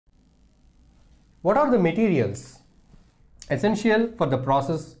What are the materials essential for the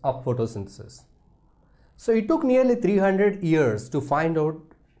process of photosynthesis? So it took nearly 300 years to find out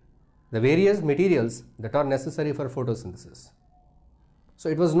the various materials that are necessary for photosynthesis. So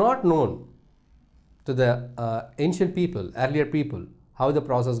it was not known to the ancient people, earlier people, how the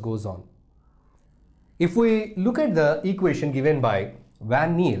process goes on. If we look at the equation given by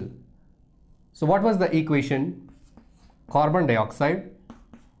Van Niel, so what was the equation? Carbon dioxide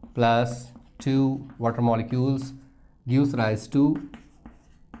plus 2 water molecules gives rise to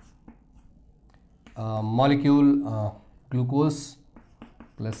molecule glucose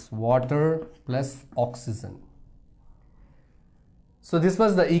plus water plus oxygen. So this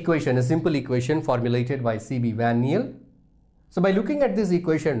was the equation, a simple equation formulated by C.B. Van Niel. So by looking at this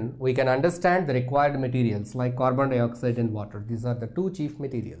equation, we can understand the required materials like carbon dioxide and water. These are the two chief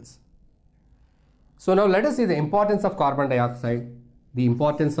materials. So now let us see the importance of carbon dioxide, the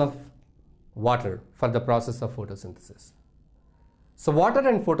importance of water for the process of photosynthesis. So water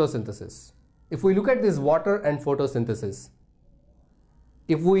and photosynthesis. If we look at this water and photosynthesis,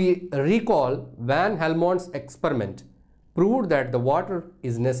 if we recall, Van Helmont's experiment proved that the water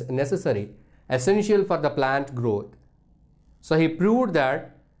is necessary, essential for the plant growth. So he proved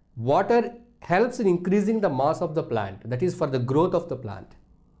that water helps in increasing the mass of the plant, that is for the growth of the plant.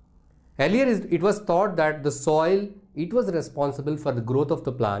 Earlier it was thought that the soil, it was responsible for the growth of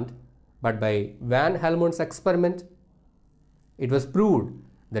the plant, but by Van Helmont's experiment, it was proved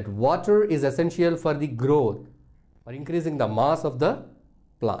that water is essential for the growth or increasing the mass of the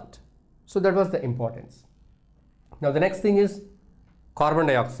plant. So that was the importance. Now the next thing is carbon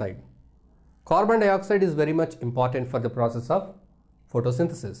dioxide. Carbon dioxide is very much important for the process of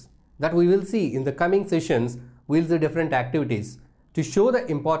photosynthesis. That we will see in the coming sessions. We will see different activities to show the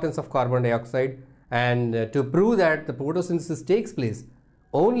importance of carbon dioxide and to prove that the photosynthesis takes place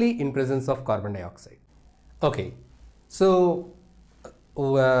only in presence of carbon dioxide. Okay, so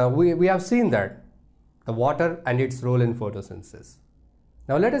we have seen that the water and its role in photosynthesis.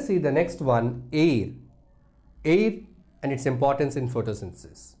 Now let us see the next one, air. Air and its importance in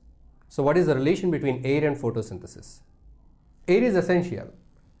photosynthesis. So what is the relation between air and photosynthesis? Air is essential.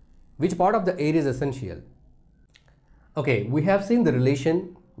 Which part of the air is essential? Okay, we have seen the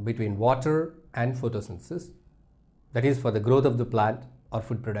relation between water and photosynthesis, that is for the growth of the plant or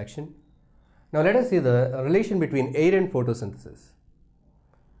food production. Now let us see the relation between air and photosynthesis.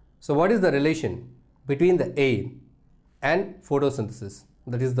 So what is the relation between the air and photosynthesis,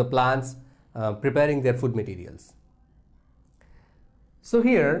 that is the plants preparing their food materials? So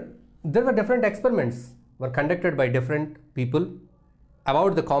here there were different experiments were conducted by different people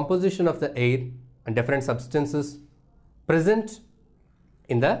about the composition of the air and different substances present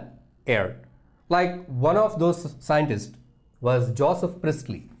in the air. Like one of those scientists was Joseph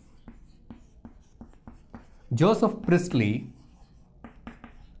Priestley. Joseph Priestley.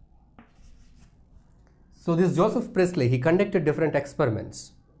 So this Joseph Priestley, he conducted different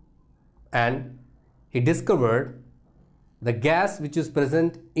experiments and he discovered the gas which is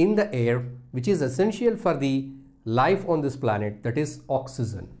present in the air, which is essential for the life on this planet, that is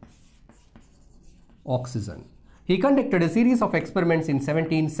oxygen. Oxygen. He conducted a series of experiments in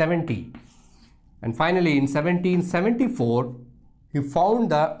 1770 and finally in 1774 he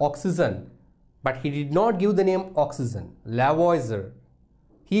found the oxygen, but he did not give the name oxygen. Lavoisier,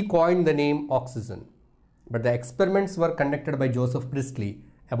 he coined the name oxygen, but the experiments were conducted by Joseph Priestley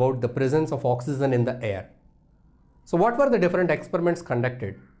about the presence of oxygen in the air. So what were the different experiments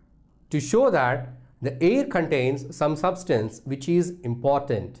conducted? To show that the air contains some substance which is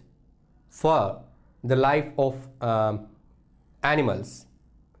important for the life of animals.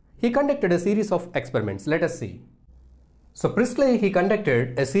 He conducted a series of experiments. Let us see. So Priestley, he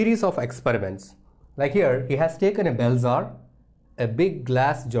conducted a series of experiments. Like here, he has taken a bell jar, a big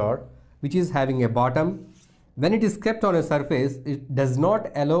glass jar which is having a bottom. When it is kept on a surface, it does not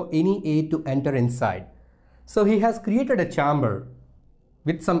allow any air to enter inside. So he has created a chamber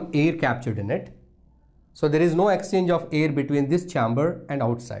with some air captured in it. So there is no exchange of air between this chamber and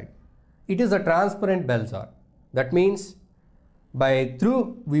outside. It is a transparent bell jar. That means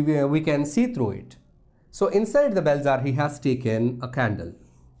we can see through it. So inside the bell jar he has taken a candle.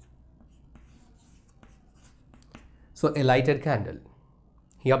 So a lighted candle.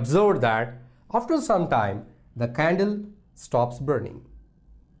 He observed that after some time the candle stops burning.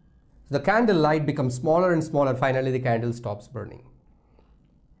 The candle light becomes smaller and smaller. Finally the candle stops burning.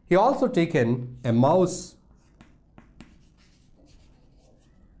 He also taken a mouse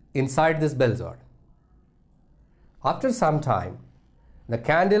inside this bell jar. After some time, the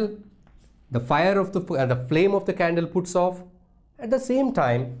candle, the flame of the candle puts off. At the same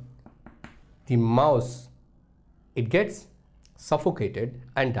time, the mouse, it gets suffocated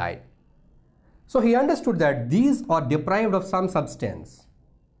and died. So he understood that these are deprived of some substance.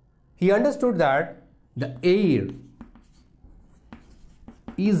 He understood that the air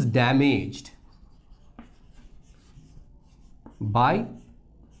is damaged by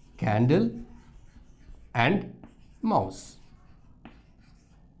candle and mouse.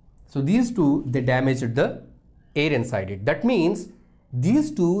 So these two, they damaged the air inside it. That means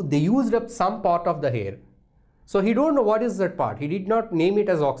these two, they used up some part of the air. So he don't know what is that part. He did not name it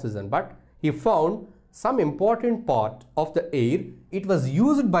as oxygen, but he found some important part of the air. It was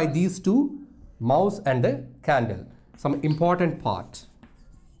used by these two, mouse and the candle. Some important part.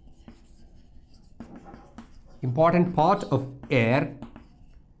 Important part of air,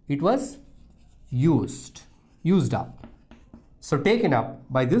 it was used up. So taken up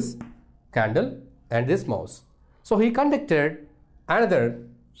by this candle and this mouse. So he conducted another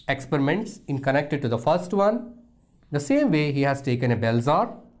experiments in connected to the first one. The same way he has taken a bell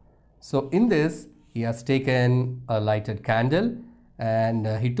jar. So in this he has taken a lighted candle, and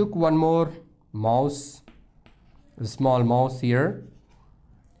he took one more mouse, a small mouse here.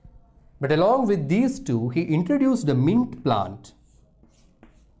 But along with these two, he introduced a mint plant.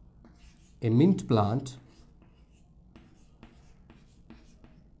 A mint plant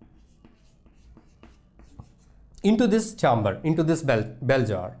into this chamber, into this bell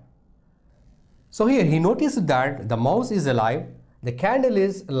jar. So here he noticed that the mouse is alive, the candle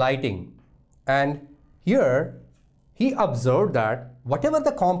is lighting, and here he observed that whatever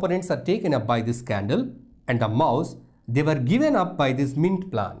the components are taken up by this candle and the mouse, they were given up by this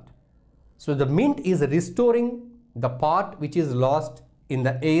mint plant. So the mint is restoring the part which is lost in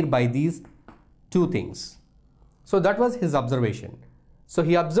the air by these two things. So that was his observation. So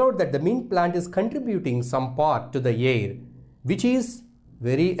he observed that the mint plant is contributing some part to the air, which is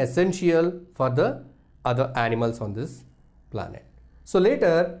very essential for the other animals on this planet. So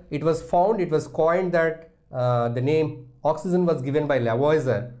later it was found, it was coined that the name oxygen was given by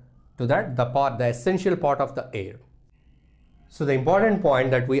Lavoisier to that, the essential part of the air. So the important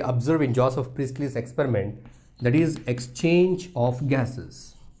point that we observe in Joseph Priestley's experiment, that is exchange of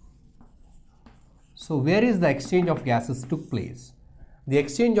gases. So where is the exchange of gases took place? The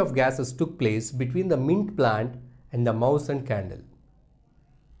exchange of gases took place between the mint plant and the mouse and candle.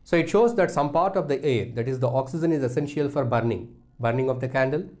 So it shows that some part of the air, that is the oxygen, is essential for burning of the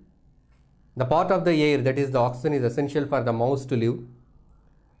candle. The part of the air, that is the oxygen, is essential for the mouse to live.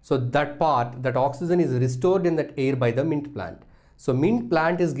 So that part, that oxygen, is restored in that air by the mint plant. So mint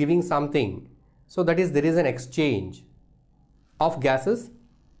plant is giving something. So that is, there is an exchange of gases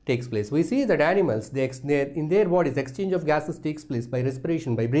takes place. We see that animals, in their bodies, exchange of gases takes place by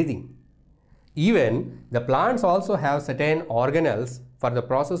respiration, by breathing. Even the plants also have certain organelles for the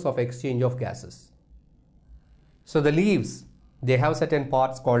process of exchange of gases. So the leaves, they have certain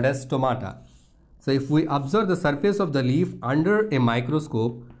parts called as stomata. So if we observe the surface of the leaf under a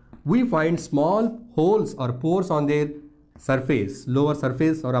microscope, we find small holes or pores on their surface, lower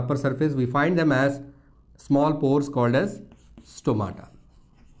surface or upper surface. We find them as small pores called as stomata.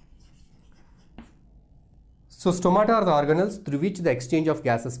 So stomata are the organelles through which the exchange of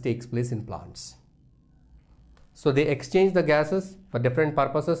gases takes place in plants. So they exchange the gases for different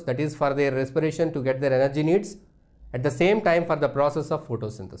purposes, that is for their respiration to get their energy needs, at the same time for the process of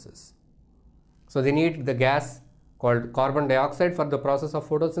photosynthesis. So they need the gas called carbon dioxide for the process of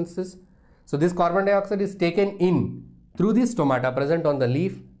photosynthesis. So this carbon dioxide is taken in through the stomata present on the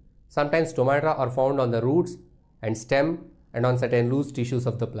leaf. Sometimes stomata are found on the roots and stem and on certain loose tissues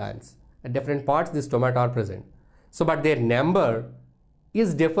of the plants. At different parts, these stomata are present. So but their number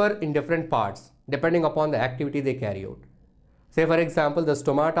is differ in different parts depending upon the activity they carry out. Say for example, the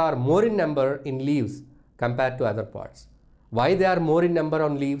stomata are more in number in leaves compared to other parts. Why they are more in number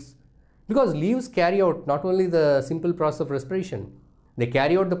on leaves? Because leaves carry out not only the simple process of respiration, they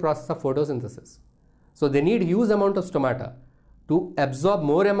carry out the process of photosynthesis. So they need huge amount of stomata to absorb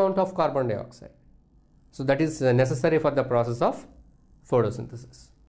more amount of carbon dioxide. So that is necessary for the process of photosynthesis.